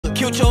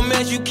killed your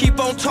man, you keep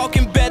on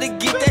talking, better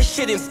get that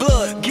shit in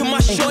blood. Give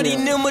my shorty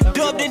them a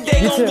dub, then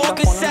they gon' walk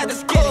inside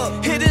the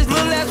club. Hit his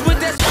little ass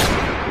with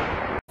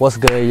that. What's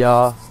good,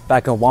 y'all?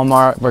 Back in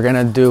Walmart, we're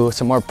gonna do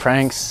some more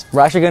pranks. We're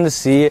actually gonna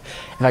see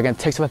if I can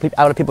take some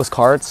out of people's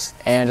carts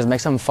and just make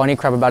some funny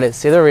crap about it.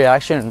 See their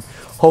reaction.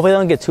 Hopefully they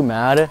don't get too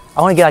mad.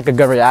 I wanna get like a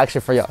good reaction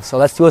for y'all. So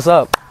let's see what's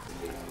up.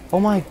 Oh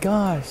my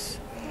gosh.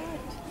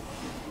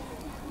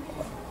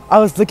 I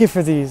was looking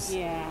for these.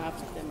 Yeah, I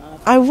put them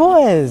up. I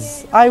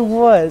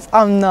was.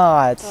 I'm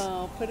not.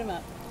 Oh, put them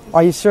up.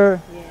 Are you sure?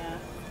 Yeah.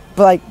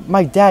 But like,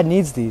 my dad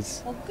needs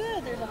these. Well,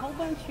 good. There's a whole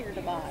bunch here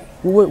to buy.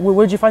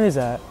 Where'd you find these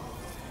at?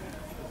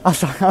 I'm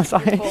sorry.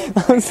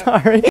 I'm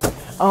sorry.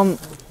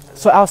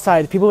 So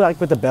outside, people like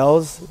with the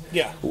bells?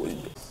 Yeah.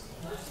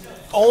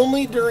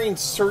 Only during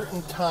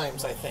certain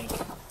times, I think.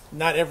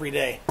 Not every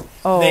day.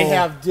 Oh. They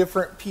have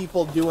different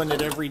people doing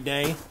it every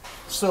day.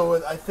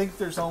 So I think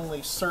there's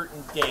only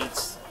certain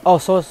dates. Oh,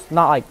 so it's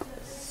not like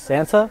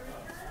Santa?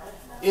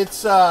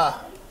 It's for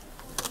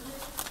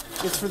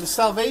the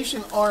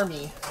Salvation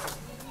Army,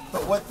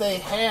 but what they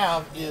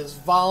have is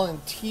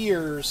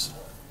volunteers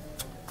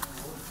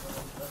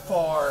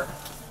for,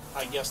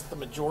 I guess, the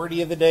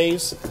majority of the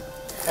days.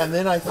 And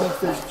then I think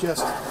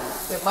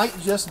it might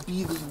just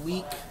be the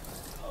week,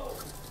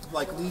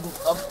 like leading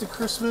up to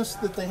Christmas,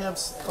 that they have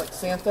like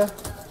Santa.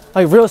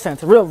 Like real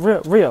Santa,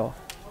 real.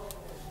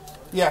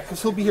 Yeah,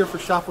 because he'll be here for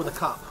Shop with a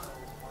Cop.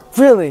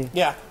 Really?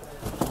 Yeah.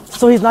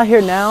 So he's not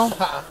here now?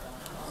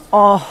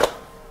 Oh.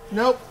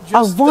 Nope.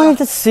 I wanted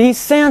to see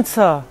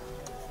Santa.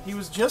 He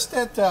was just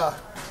at,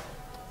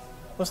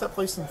 what's that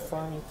place in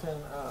Farmington?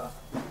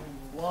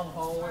 Long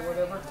Hall or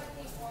whatever.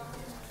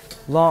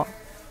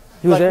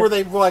 He was there? Where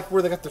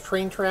they got the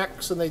train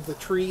tracks and the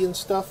tree and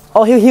stuff.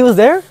 Oh, he was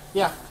there?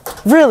 Yeah.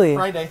 Really?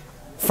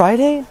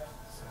 Friday?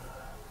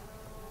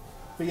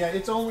 But yeah,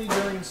 it's only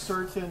during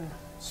certain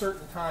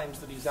times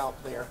that he's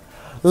out there.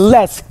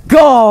 Let's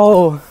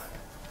go!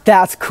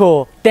 That's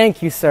cool.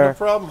 Thank you, sir. No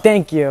problem.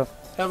 Thank you.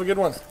 Have a good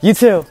one. You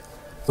too.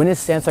 When is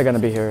Santa gonna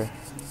be here?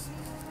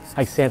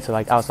 Like Santa,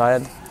 like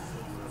outside?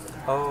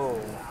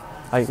 Oh.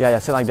 Like yeah,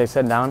 so like they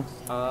sit down?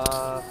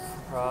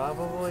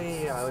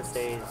 Probably, I would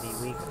say the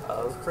week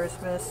of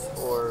Christmas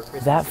or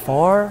Christmas. That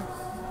far?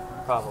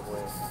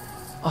 Probably.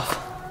 Oh,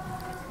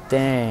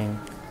 dang.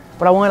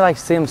 But I want to like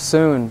see him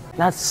soon.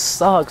 That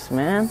sucks,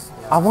 man.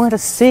 Yeah. I wanted to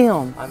see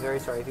him. I'm very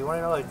sorry. If you want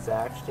to know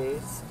exact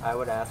dates, I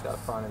would ask up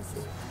front and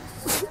see.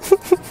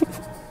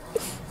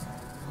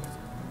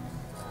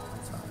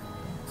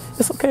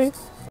 It's okay.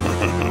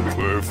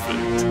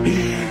 Perfect.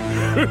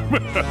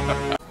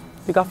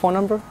 You got phone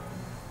number?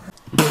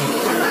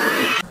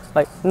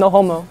 Like, no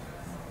homo.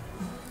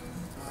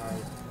 I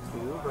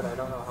do, but I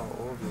don't know how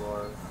old you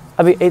are.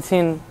 I'll be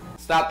 18.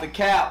 Stop the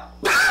cap.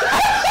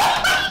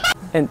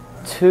 In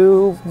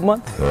 2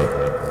 months?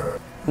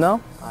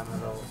 No? I'm an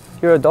adult.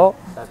 You're an adult?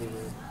 That'd be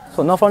weird.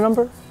 So no phone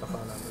number? No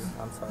phone number.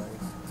 I'm sorry.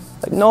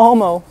 Like, no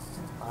homo.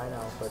 I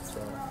know, but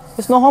still.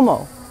 It's no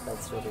homo.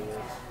 That's really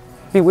weird.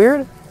 Be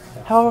weird? Yeah.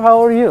 How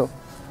old are you?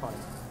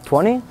 20.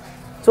 20?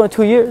 It's only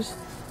 2 years.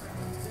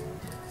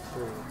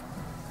 3.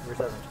 You're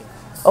 17.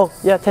 Oh,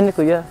 yeah,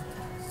 technically, yeah.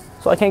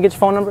 So I can't get your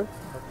phone number?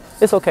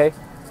 It's okay.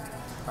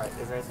 Alright,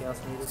 is there anything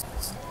else you needed?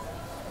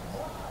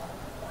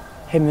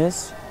 Hey,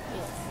 miss.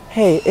 Yes.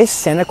 Hey, is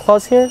Santa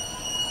Claus here?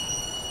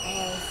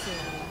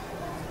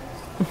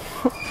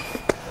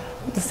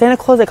 The Santa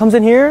Claus that comes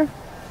in here?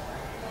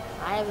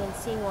 I haven't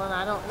seen one.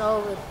 I don't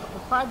know. It'll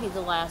probably be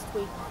the last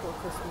week before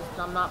Christmas,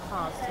 but I'm not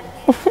positive.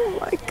 Oh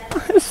my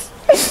gosh.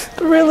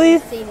 Really? I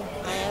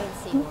haven't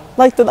seen one.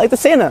 Like the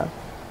Santa?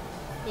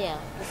 Yeah,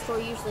 the store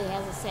usually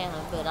has a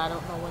Santa, but I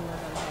don't know when they're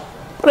going to have one.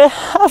 But I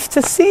have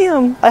to see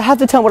him. I have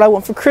to tell him what I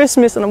want for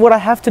Christmas and what I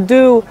have to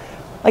do.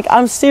 Like,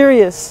 I'm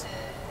serious.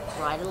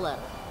 Write a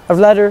letter. A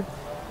letter?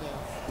 Yes.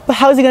 But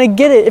how is he going to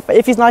get it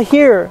if he's not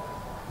here?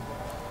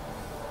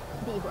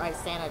 You write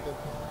Santa to...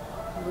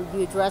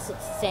 You address it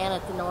to Santa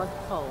at the North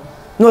Pole.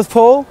 North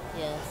Pole?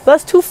 Yes.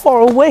 That's too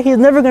far away. He's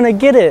never going to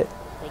get it.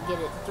 They get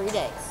it in 3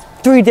 days.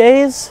 3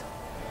 days?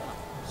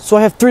 So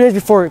I have 3 days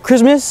before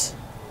Christmas?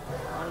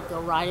 I would go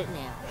write it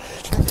now.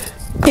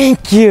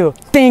 Thank you.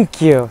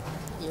 Thank you.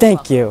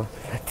 Thank you.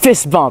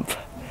 Fist bump.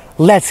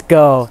 Let's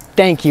go.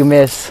 Thank you,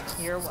 miss.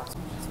 You're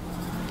welcome.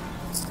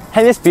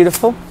 Hey, Miss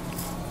Beautiful.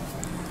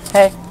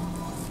 Hey.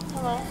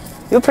 Hello.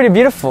 You're pretty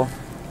beautiful.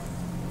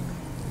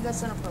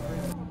 That's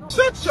inappropriate.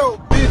 Shut your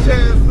bitch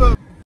ass up.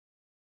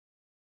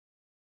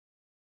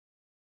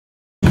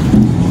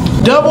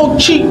 Double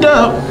cheeked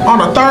up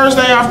on a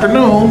Thursday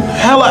afternoon,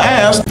 hella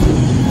ass.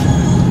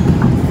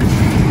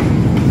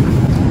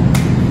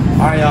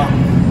 Alright, y'all.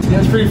 It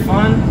was pretty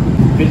fun.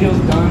 Video's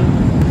done.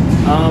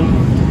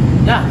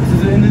 Yeah, this is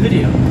the end of the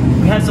video.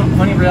 We had some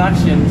funny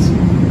reactions,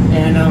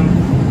 and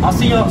I'll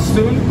see y'all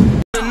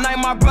soon. The night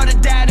my brother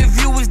died, if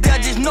you was there,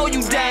 just know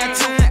you died.